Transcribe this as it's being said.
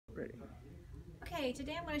Okay,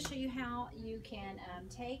 today I'm going to show you how you can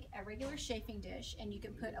take a regular chafing dish and you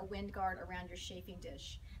can put a wind guard around your chafing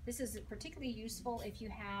dish. This is particularly useful if you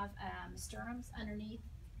have stirrums underneath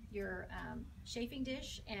your chafing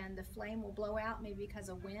dish and the flame will blow out maybe because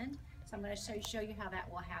of wind. So I'm going to show you how that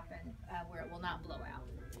will happen where it will not blow out.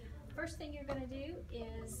 First thing you're going to do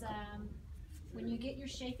is when you get your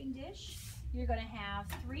chafing dish, you're going to have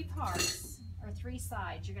three parts or three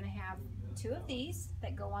sides. You're going to have two of these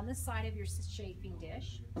that go on the side of your chafing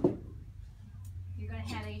dish. You're going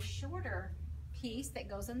to have a shorter piece that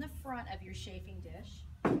goes in the front of your chafing dish.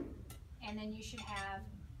 And then you should have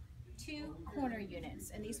two corner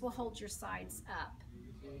units, and these will hold your sides up.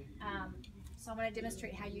 So I'm going to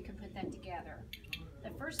demonstrate how you can put that together.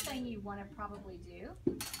 The first thing you want to probably do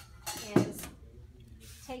is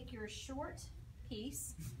take your short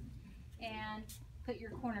piece and put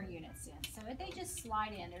your corner units in. So they just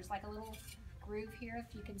slide in. There's like a little groove here,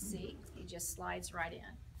 if you can see. It just slides right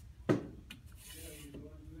in.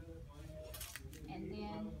 And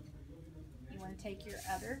then you want to take your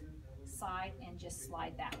other side and just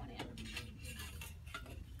slide that one in.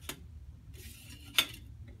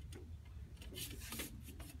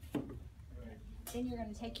 Then you're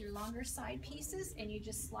going to take your longer side pieces and you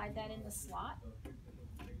just slide that in the slot.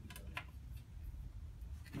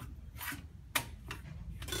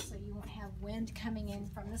 So you won't have wind coming in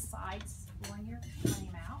from the sides blowing your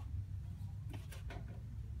flame out.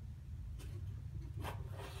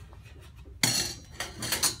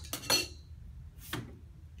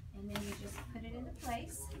 And then you just put it into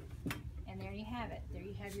place, and there you have it. There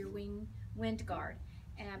you have your wind guard.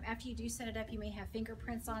 After you do set it up, you may have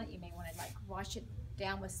fingerprints on it. You may want to like wash it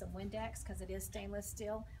down with some Windex because it is stainless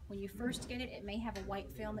steel. When you first get it, it may have a white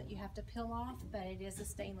film that you have to peel off, but it is a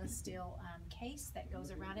stainless steel case that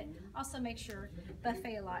goes around it. Also makes your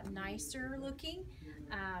buffet a lot nicer looking.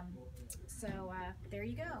 There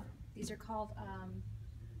you go. These are called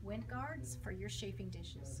wind guards for your chafing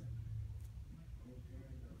dishes.